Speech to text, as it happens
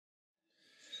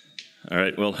All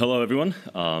right, well, hello everyone.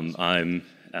 I'm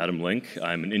Adam Link.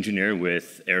 I'm an engineer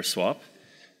with airswap,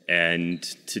 and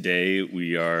today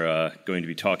we are going to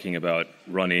be talking about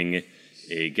running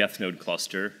a Geth node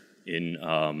cluster in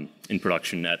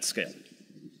production at scale.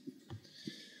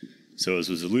 So as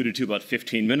was alluded to about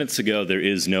 15 minutes ago, there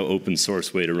is no open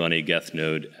source way to run a Geth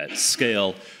node at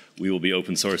scale. We will be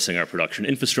open sourcing our production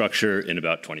infrastructure in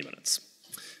about 20 minutes.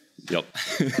 Yep.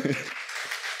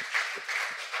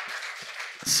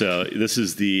 So this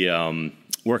is the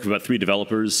work of about 3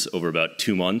 developers over about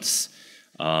 2 months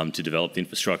to develop the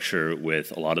infrastructure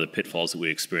with a lot of the pitfalls that we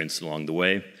experienced along the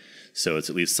way. So it's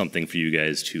at least something for you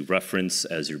guys to reference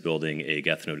as you're building a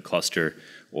Geth node cluster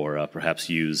or perhaps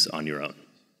use on your own.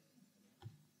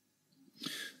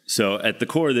 So at the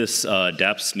core of this,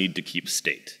 dApps need to keep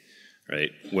state,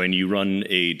 right? When you run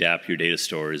a dApp, your data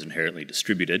store is inherently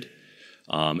distributed.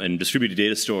 And distributed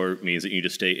data store means that you need to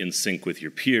stay in sync with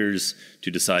your peers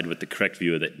to decide what the correct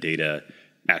view of that data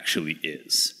actually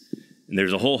is. And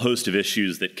there's a whole host of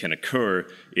issues that can occur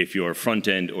if your front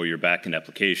end or your back end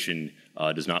application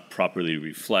does not properly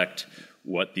reflect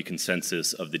what the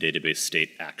consensus of the database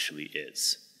state actually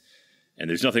is. And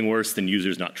there's nothing worse than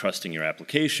users not trusting your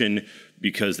application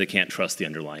because they can't trust the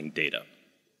underlying data.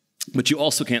 But you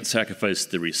also can't sacrifice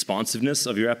the responsiveness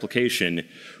of your application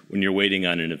when you're waiting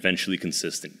on an eventually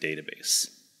consistent database.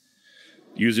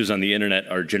 Users on the internet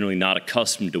are generally not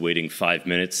accustomed to waiting 5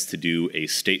 minutes to do a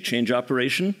state change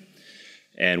operation.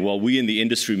 And while we in the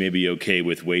industry may be okay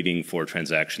with waiting for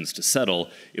transactions to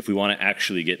settle, if we want to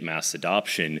actually get mass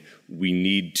adoption, we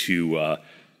need to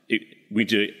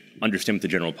understand what the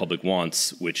general public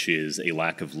wants, which is a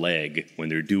lack of lag when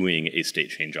they're doing a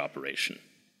state change operation.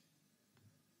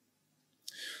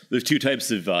 There's 2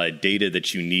 types of data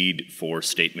that you need for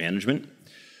state management.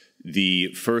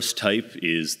 The first type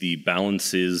is the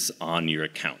balances on your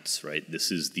accounts, right?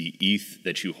 This is the ETH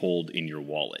that you hold in your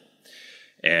wallet.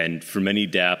 And for many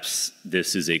dApps,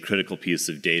 this is a critical piece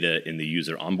of data in the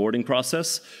user onboarding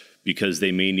process because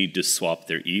they may need to swap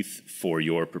their ETH for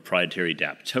your proprietary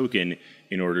dApp token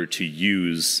in order to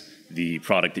use the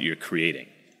product that you're creating.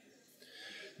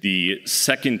 The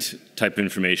second type of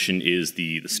information is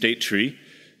the state tree.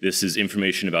 This is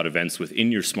information about events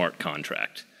within your smart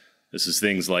contract. This is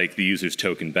things like the user's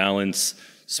token balance,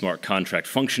 smart contract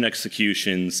function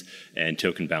executions, and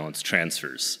token balance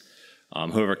transfers.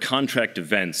 However, contract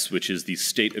events, which is the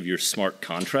state of your smart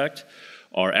contract,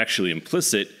 are actually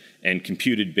implicit and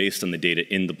computed based on the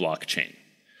data in the blockchain.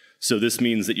 So this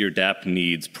means that your dApp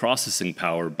needs processing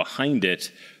power behind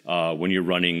it when you're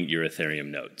running your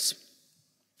Ethereum nodes.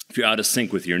 If you're out of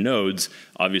sync with your nodes,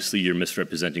 obviously you're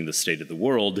misrepresenting the state of the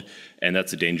world, and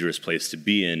that's a dangerous place to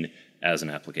be in as an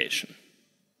application.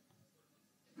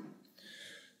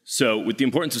 So with the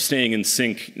importance of staying in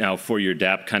sync now for your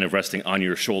dApp kind of resting on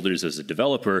your shoulders as a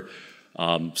developer,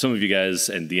 some of you guys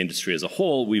and the industry as a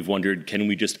whole, we've wondered, can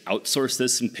we just outsource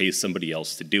this and pay somebody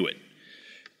else to do it?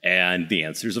 And the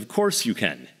answer is, of course you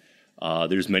can.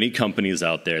 There's many companies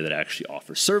out there that actually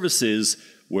offer services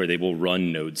where they will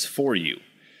run nodes for you.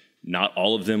 Not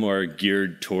all of them are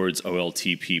geared towards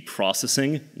OLTP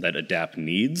processing that a dApp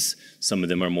needs. Some of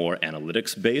them are more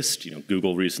analytics-based.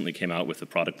 Google recently came out with a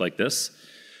product like this.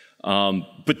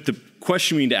 But the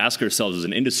question we need to ask ourselves as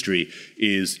an industry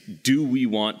is, do we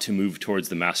want to move towards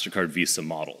the MasterCard Visa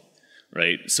model?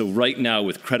 Right? So right now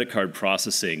with credit card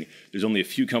processing, there's only a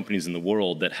few companies in the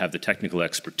world that have the technical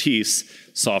expertise,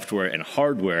 software and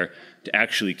hardware, to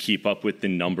actually keep up with the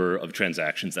number of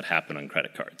transactions that happen on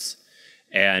credit cards.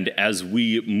 And as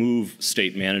we move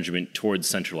state management towards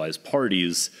centralized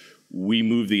parties, we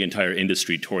move the entire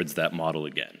industry towards that model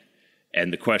again.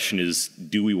 And the question is,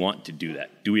 do we want to do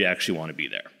that? Do we actually want to be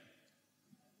there?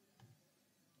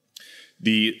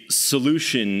 The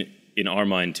solution in our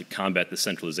mind to combat the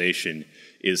centralization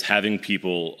is having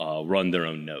people run their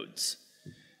own nodes.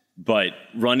 But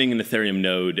running an Ethereum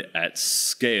node at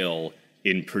scale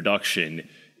in production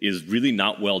is really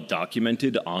not well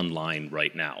documented online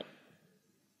right now.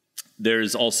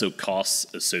 There's also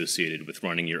costs associated with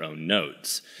running your own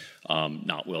nodes,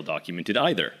 not well documented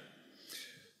either.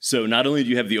 So not only do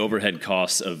you have the overhead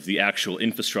costs of the actual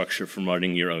infrastructure from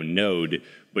running your own node,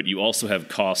 but you also have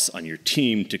costs on your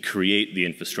team to create the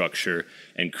infrastructure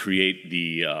and create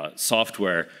the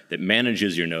software that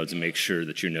manages your nodes and makes sure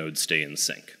that your nodes stay in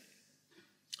sync.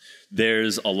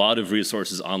 There's a lot of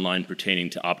resources online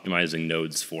pertaining to optimizing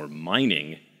nodes for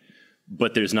mining,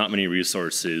 but there's not many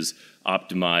resources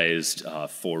optimized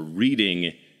for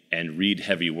reading and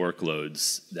read-heavy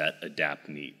workloads that a dApp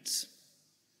needs.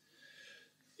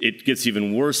 It gets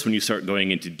even worse when you start going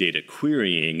into data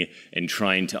querying and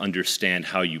trying to understand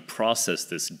how you process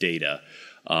this data.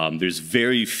 There's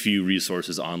very few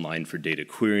resources online for data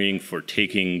querying, for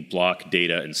taking block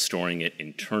data and storing it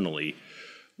internally.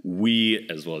 We,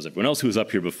 as well as everyone else who was up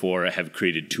here before, have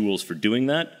created tools for doing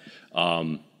that.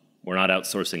 We're not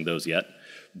outsourcing those yet,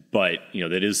 but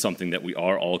that is something that we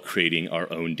are all creating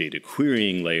our own data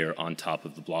querying layer on top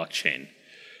of the blockchain.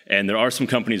 And there are some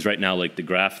companies right now like The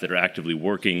Graph that are actively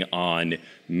working on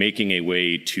making a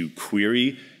way to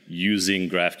query using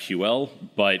GraphQL,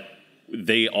 but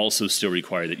they also still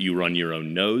require that you run your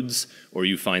own nodes or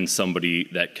you find somebody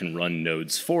that can run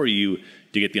nodes for you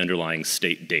to get the underlying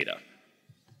state data.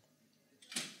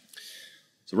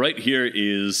 So right here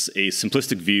is a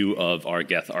simplistic view of our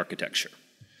Geth architecture.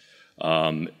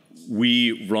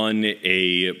 We run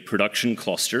a production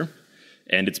cluster,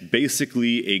 and it's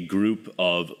basically a group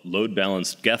of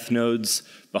load-balanced Geth nodes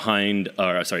in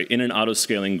an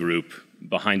auto-scaling group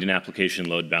behind an application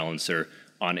load balancer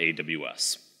on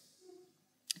AWS.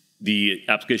 The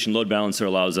application load balancer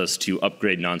allows us to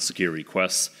upgrade non-secure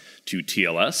requests to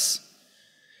TLS.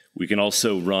 We can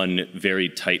also run very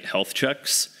tight health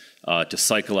checks to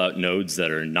cycle out nodes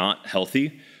that are not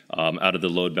healthy out of the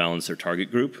load balancer target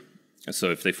group. And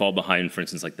so if they fall behind, for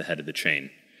instance, like the head of the chain.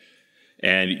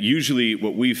 And usually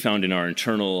what we've found in our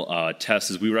internal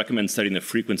tests is we recommend setting the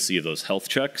frequency of those health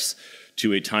checks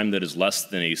to a time that is less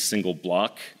than a single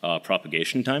block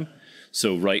propagation time.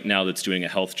 So right now that's doing a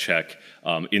health check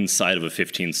inside of a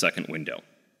 15-second window.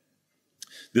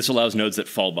 This allows nodes that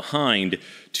fall behind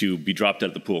to be dropped out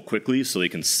of the pool quickly so they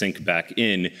can sync back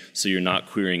in so you're not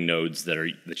querying nodes that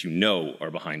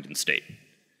are behind in state.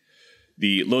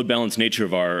 The load balance nature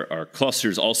of our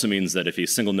clusters also means that if a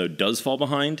single node does fall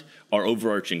behind, our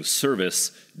overarching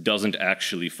service doesn't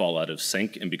actually fall out of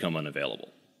sync and become unavailable.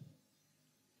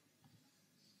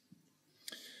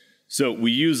 So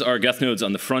we use our Geth nodes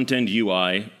on the front-end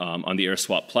UI on the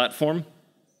airswap platform,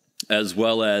 as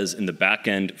well as in the back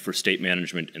end for state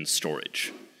management and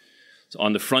storage. So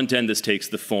on the front end, this takes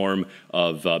the form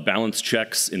of balance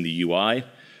checks in the UI,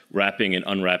 wrapping and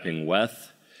unwrapping Weth,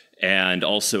 and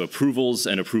also approvals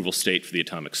and approval state for the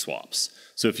atomic swaps.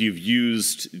 So if you've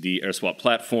used the airswap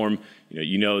platform,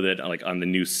 you know that like on the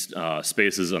new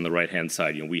spaces on the right-hand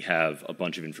side, we have a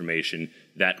bunch of information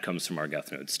that comes from our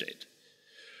Geth node state.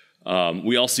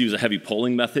 We also use a heavy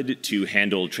polling method to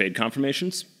handle trade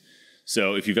confirmations.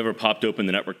 So if you've ever popped open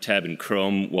the network tab in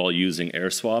Chrome while using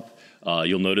airswap,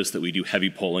 you'll notice that we do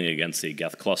heavy polling against a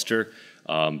Geth cluster,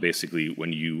 basically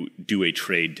when you do a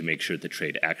trade to make sure that the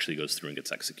trade actually goes through and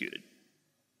gets executed.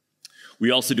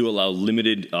 We also do allow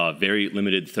very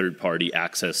limited third-party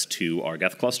access to our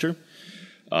Geth cluster.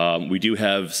 We do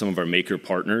have some of our maker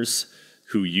partners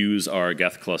who use our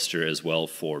Geth cluster as well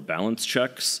for balance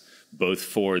checks, both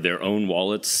for their own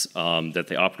wallets that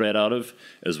they operate out of,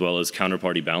 as well as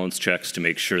counterparty balance checks to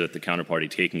make sure that the counterparty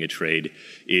taking a trade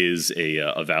is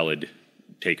a valid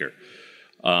taker.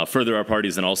 Further, our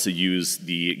parties then also use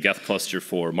the Geth cluster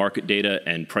for market data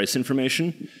and price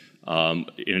information,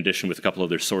 in addition with a couple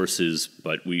other sources,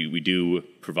 but we do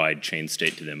provide chain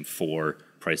state to them for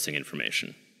pricing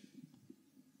information.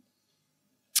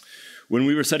 When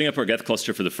we were setting up our Geth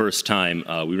cluster for the first time,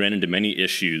 we ran into many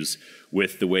issues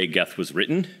with the way Geth was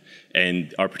written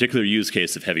and our particular use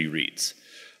case of heavy reads.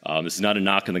 This is not a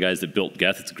knock on the guys that built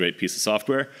Geth. It's a great piece of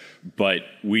software, but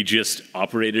we just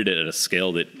operated it at a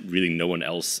scale that really no one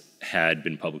else had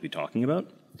been publicly talking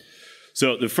about.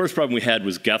 So the first problem we had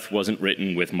was Geth wasn't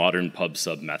written with modern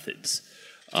pub/sub methods.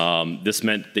 This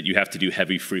meant that you have to do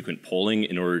heavy frequent polling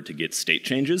in order to get state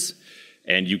changes.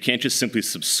 And you can't just simply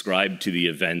subscribe to the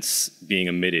events being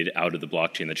emitted out of the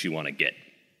blockchain that you want to get.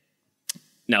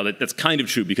 Now, that's kind of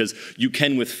true because you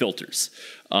can with filters.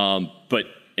 And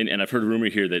I've heard a rumor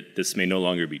here that this may no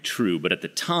longer be true, but at the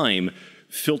time,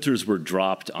 filters were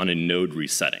dropped on a node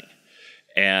resetting.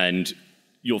 And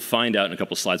you'll find out in a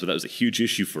couple slides that was a huge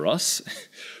issue for us.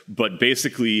 But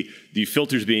basically, the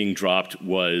filters being dropped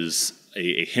was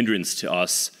a hindrance to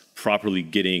us properly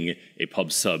getting a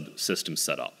pub/sub system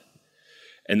set up.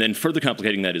 And then further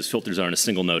complicating that is filters are on a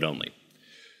single node only.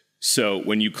 So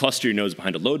when you cluster your nodes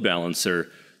behind a load balancer,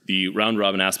 the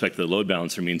round-robin aspect of the load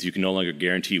balancer means you can no longer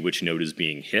guarantee which node is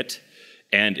being hit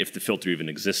and if the filter even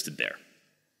existed there.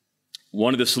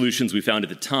 One of the solutions we found at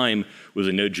the time was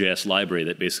a Node.js library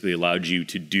that basically allowed you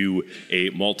to do a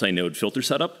multi-node filter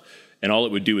setup, and all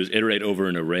it would do is iterate over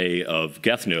an array of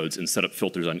Geth nodes and set up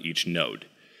filters on each node.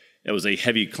 It was a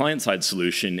heavy client-side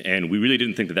solution, and we really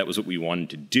didn't think that that was what we wanted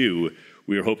to do.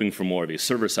 We were hoping for more of a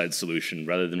server-side solution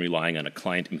rather than relying on a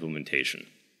client implementation.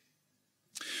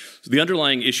 So the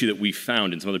underlying issue that we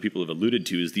found, and some other people have alluded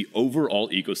to, is the overall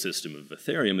ecosystem of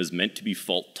Ethereum is meant to be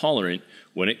fault tolerant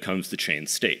when it comes to chain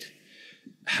state.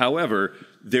 However,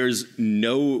 there's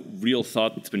no real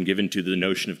thought that's been given to the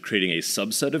notion of creating a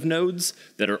subset of nodes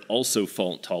that are also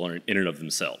fault tolerant in and of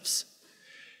themselves.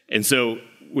 And so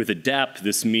with a dApp,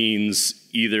 this means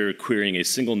either querying a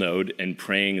single node and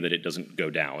praying that it doesn't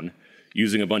go down,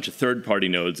 using a bunch of third-party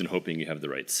nodes and hoping you have the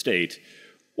right state,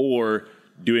 or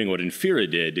doing what Infura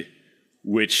did,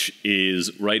 which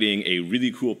is writing a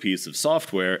really cool piece of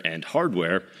software and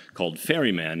hardware called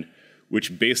Ferryman,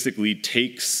 which basically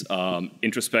takes,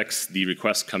 introspects the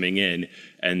request coming in,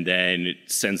 and then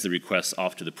sends the request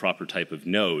off to the proper type of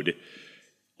node.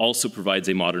 Also provides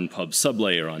a modern pub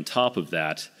sublayer on top of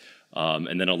that,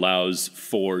 and then allows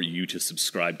for you to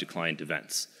subscribe to client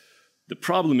events. The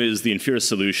problem is the Infura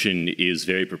solution is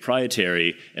very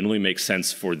proprietary and only makes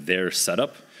sense for their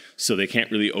setup, so they can't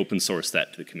really open source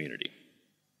that to the community.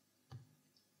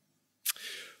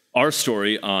 Our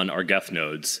story on our Geth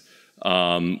nodes,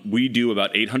 we do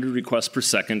about 800 requests per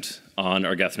second on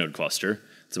our Geth node cluster.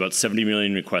 It's about 70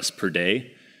 million requests per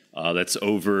day. That's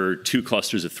over 2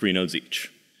 clusters of 3 nodes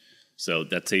each. So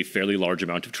that's a fairly large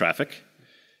amount of traffic.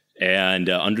 And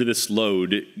under this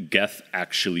load, Geth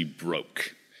actually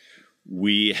broke.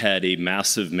 We had a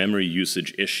massive memory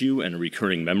usage issue and a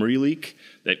recurring memory leak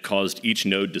that caused each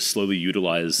node to slowly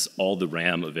utilize all the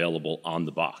RAM available on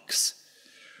the box.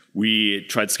 We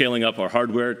tried scaling up our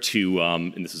hardware to,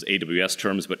 and this is AWS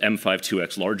terms, but M.5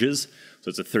 2x larges. So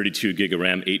it's a 32 gig of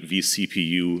RAM, 8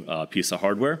 vCPU piece of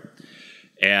hardware.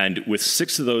 And with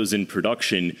 6 of those in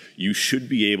production, you should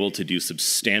be able to do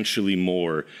substantially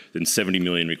more than 70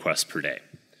 million requests per day.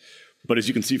 But as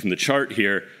you can see from the chart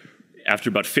here,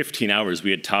 after about 15 hours, we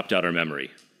had topped out our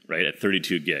memory, right, at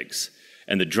 32 gigs.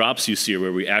 And the drops you see are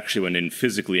where we actually went in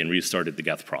physically and restarted the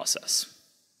Geth process.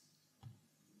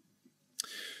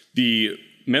 The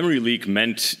memory leak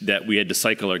meant that we had to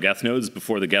cycle our Geth nodes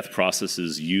before the Geth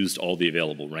processes used all the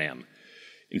available RAM.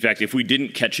 In fact, if we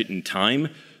didn't catch it in time,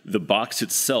 the box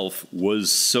itself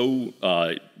was so,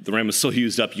 the RAM was so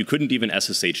used up, you couldn't even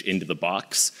SSH into the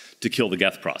box to kill the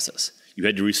Geth process. You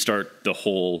had to restart the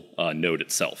whole node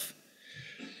itself.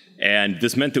 And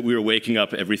this meant that we were waking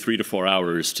up every 3 to 4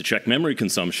 hours to check memory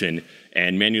consumption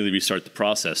and manually restart the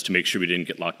process to make sure we didn't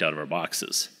get locked out of our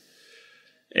boxes.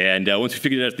 And once we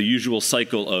figured out the usual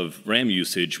cycle of RAM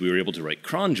usage, we were able to write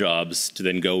cron jobs to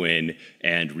then go in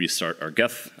and restart our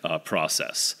Geth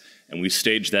process. And we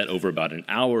staged that over about an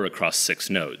hour across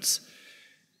 6 nodes.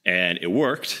 And it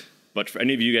worked, but for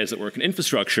any of you guys that work in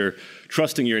infrastructure,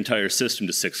 trusting your entire system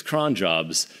to 6 cron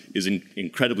jobs is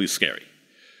incredibly scary.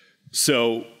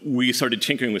 So we started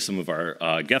tinkering with some of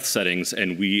our Geth settings,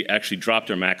 and we actually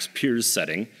dropped our max peers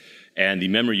setting, and the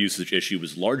memory usage issue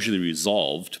was largely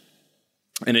resolved.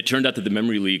 And it turned out that the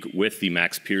memory leak with the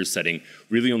max peers setting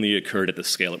really only occurred at the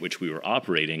scale at which we were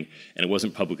operating, and it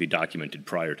wasn't publicly documented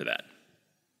prior to that.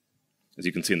 As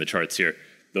you can see in the charts here,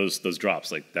 those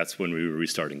drops, like that's when we were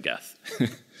restarting Geth.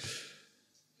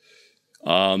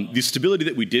 The stability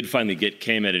that we did finally get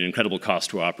came at an incredible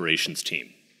cost to our operations team.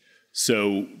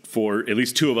 So for at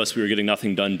least 2 of us, we were getting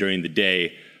nothing done during the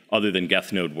day other than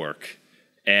Geth node work.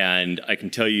 And I can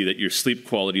tell you that your sleep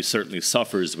quality certainly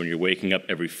suffers when you're waking up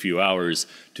every few hours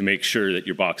to make sure that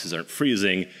your boxes aren't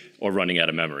freezing or running out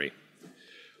of memory.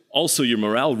 Also, your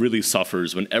morale really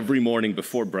suffers when every morning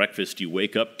before breakfast you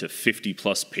wake up to 50+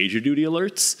 PagerDuty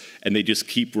alerts, and they just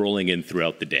keep rolling in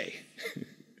throughout the day.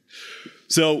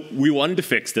 So we wanted to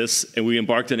fix this, and we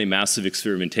embarked on a massive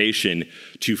experimentation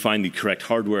to find the correct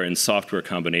hardware and software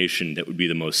combination that would be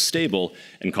the most stable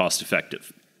and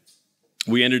cost-effective.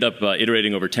 We ended up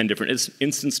iterating over 10 different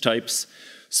instance types,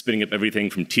 spinning up everything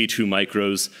from T2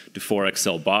 micros to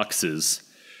 4XL boxes.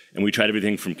 And we tried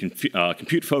everything from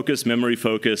compute focused, memory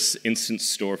focused, instance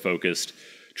store focused,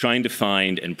 trying to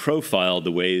find and profile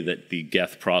the way that the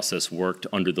Geth process worked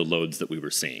under the loads that we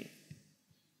were seeing.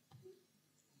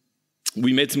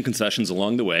 We made some concessions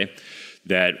along the way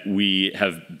that we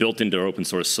have built into our open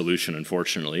source solution,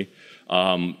 unfortunately.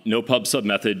 No pub sub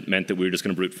method meant that we were just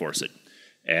going to brute force it.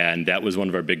 And that was one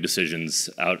of our big decisions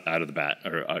out of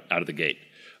the gate.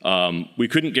 We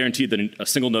couldn't guarantee that a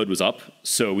single node was up,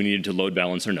 so we needed to load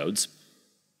balance our nodes.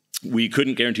 We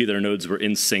couldn't guarantee that our nodes were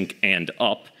in sync and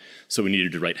up, so we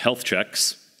needed to write health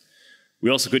checks. We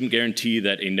also couldn't guarantee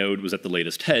that a node was at the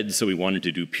latest head, so we wanted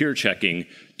to do peer checking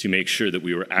to make sure that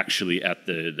we were actually at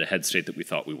the head state that we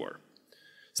thought we were.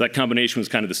 So that combination was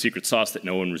kind of the secret sauce that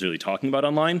no one was really talking about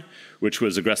online, which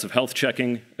was aggressive health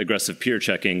checking, aggressive peer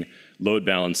checking, load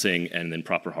balancing, and then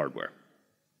proper hardware.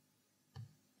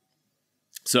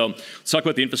 So let's talk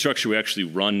about the infrastructure we actually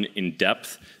run in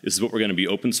depth. This is what we're going to be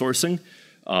open sourcing.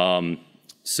 When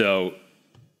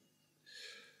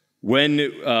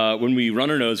we run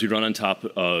our nodes, we run on top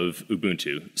of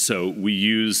Ubuntu. So we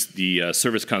use the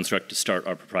service construct to start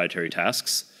our proprietary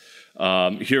tasks.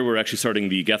 Here we're actually starting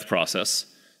the Geth process.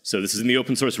 So this is in the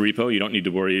open source repo. You don't need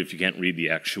to worry if you can't read the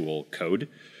actual code.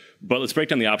 But let's break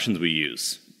down the options we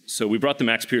use. So we brought the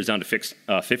max peers down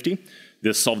to 50.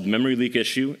 This solved the memory leak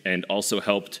issue and also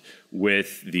helped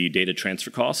with the data transfer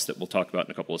costs that we'll talk about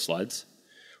in a couple of slides.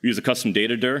 We use a custom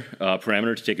data dir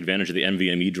parameter to take advantage of the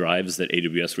NVMe drives that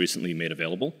AWS recently made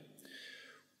available.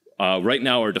 Right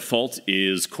now, our default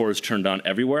is cores turned on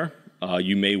everywhere.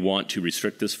 You may want to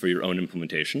restrict this for your own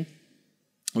implementation.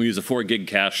 We use a 4 gig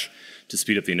cache to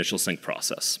speed up the initial sync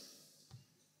process.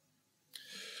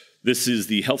 This is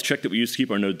the health check that we use to keep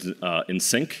our nodes in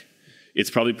sync. It's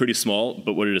probably pretty small,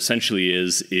 but what it essentially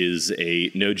is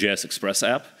a Node.js Express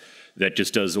app that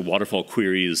just does waterfall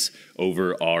queries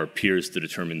over our peers to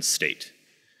determine state.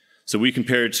 So we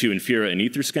compare it to Infura and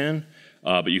Etherscan,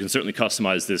 but you can certainly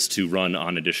customize this to run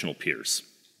on additional peers.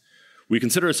 We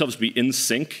consider ourselves to be in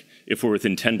sync if we're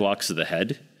within 10 blocks of the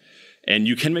head. And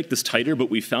you can make this tighter, but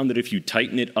we found that if you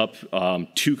tighten it up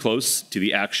too close to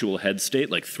the actual head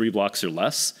state, like 3 blocks or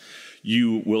less,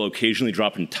 you will occasionally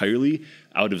drop entirely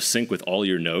out of sync with all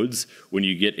your nodes when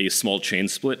you get a small chain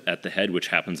split at the head, which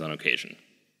happens on occasion.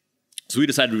 So we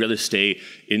decided we'd rather stay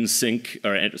in sync,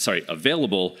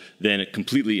 available than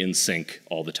completely in sync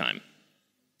all the time.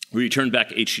 We returned back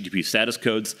HTTP status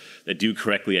codes that do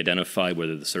correctly identify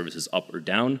whether the service is up or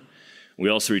down. We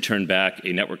also returned back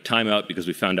a network timeout because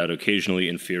we found out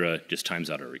occasionally Infura just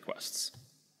times out our requests.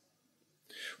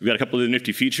 We've got a couple of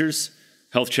nifty features.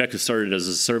 Health check has started as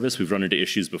a service. We've run into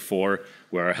issues before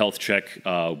where our health check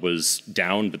was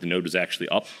down, but the node was actually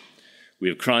up. We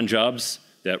have cron jobs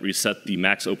that reset the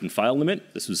max open file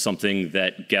limit. This was something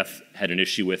that Geth had an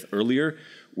issue with earlier,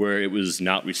 where it was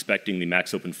not respecting the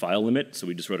max open file limit, so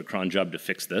we just wrote a cron job to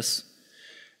fix this.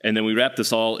 And then we wrapped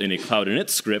this all in a cloud init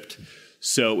script,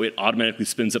 so it automatically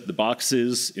spins up the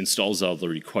boxes, installs all the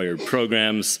required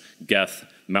programs, Geth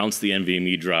mounts the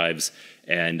NVMe drives,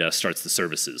 and starts the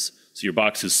services. So your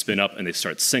boxes spin up and they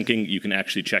start syncing. You can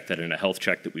actually check that in a health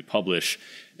check that we publish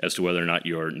as to whether or not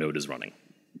your node is running.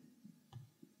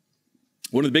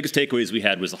 One of the biggest takeaways we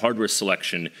had was the hardware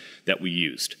selection that we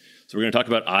used. So we're going to talk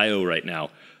about I/O right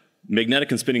now.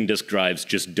 Magnetic and spinning disk drives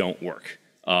just don't work.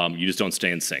 You just don't stay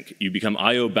in sync. You become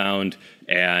I/O bound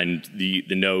and the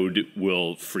node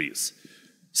will freeze.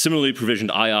 Similarly,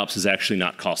 provisioned IOPS is actually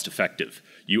not cost effective.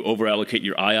 You overallocate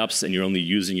your IOPS and you're only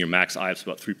using your max IOPS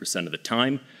about 3% of the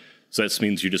time. So that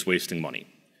means you're just wasting money.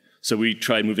 So we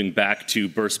tried moving back to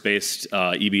burst-based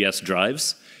EBS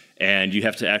drives, and you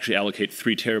have to actually allocate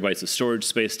 3 terabytes of storage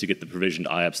space to get the provisioned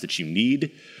IOPS that you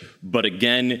need. But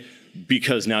again,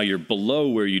 because now you're below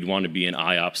where you'd want to be in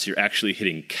IOPS, you're actually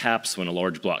hitting caps when a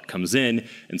large block comes in,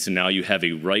 and so now you have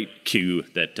a write queue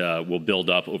that will build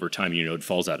up over time and your node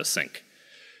falls out of sync.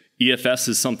 EFS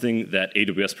is something that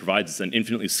AWS provides. It's an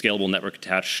infinitely scalable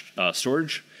network-attached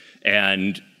storage.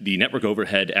 And the network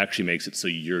overhead actually makes it so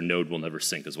your node will never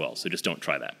sync as well, so just don't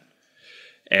try that.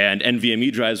 And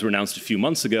NVMe drives were announced a few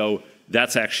months ago.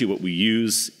 That's actually what we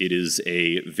use. It is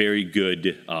a very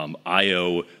good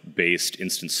I/O-based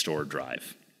instant store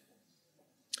drive.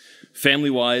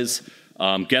 Family-wise,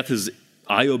 Geth is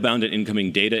I/O-bound at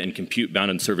incoming data and compute-bound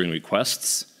on serving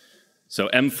requests. So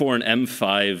M4 and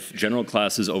M5 general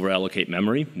classes overallocate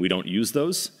memory. We don't use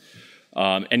those.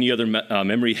 Any other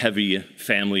memory-heavy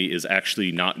family is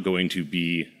actually not going to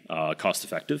be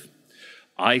cost-effective.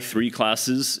 I3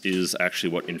 classes is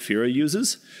actually what Infura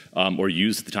uses, or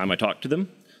used at the time I talked to them.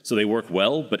 So they work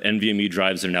well, but NVMe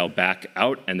drives are now back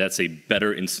out, and that's a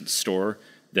better instant store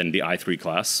than the I3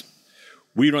 class.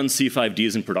 We run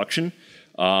C5Ds in production.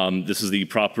 This is the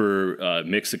proper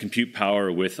mix of compute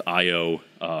power with I/O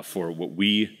for what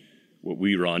we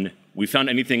run. We found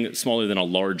anything smaller than a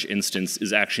large instance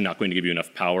is actually not going to give you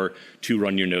enough power to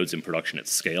run your nodes in production at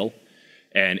scale.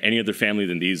 And any other family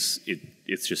than these,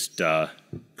 it's just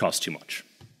costs too much.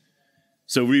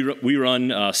 So we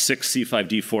run 6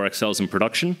 C5D4XLs in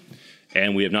production,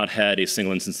 and we have not had a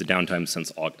single instance of downtime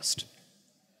since August.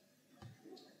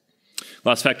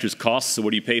 Last factor is cost. So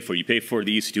what do you pay for? You pay for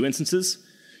the EC2 instances,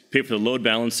 you pay for the load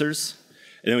balancers,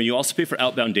 and then you also pay for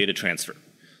outbound data transfer.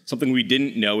 Something we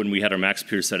didn't know when we had our max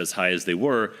peers set as high as they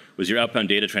were was your outbound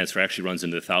data transfer actually runs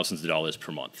into the thousands of dollars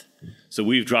per month. So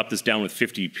we've dropped this down with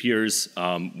 50 peers.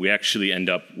 We actually end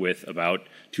up with about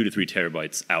 2 to 3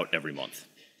 terabytes out every month.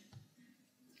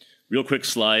 Real quick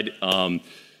slide.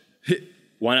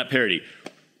 Why not parity?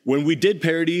 When we did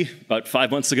parity about 5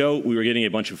 months ago, we were getting a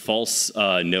bunch of false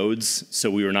nodes,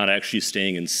 so we were not actually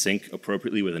staying in sync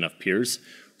appropriately with enough peers,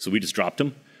 so we just dropped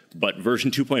them. But version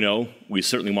 2.0, we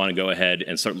certainly want to go ahead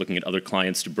and start looking at other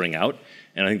clients to bring out,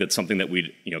 and I think that's something that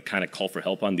we'd kind of call for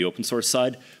help on the open source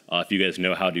side. If you guys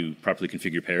know how to properly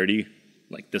configure parity,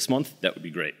 like this month, that would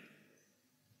be great.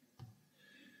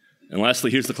 And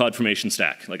lastly, here's the CloudFormation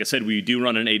stack. Like I said, we do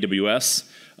run an AWS,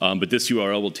 but this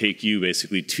URL will take you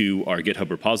basically to our GitHub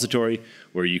repository,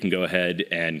 where you can go ahead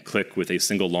and click with a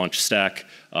single launch stack,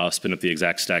 spin up the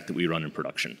exact stack that we run in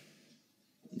production.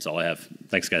 That's all I have.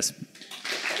 Thanks, guys.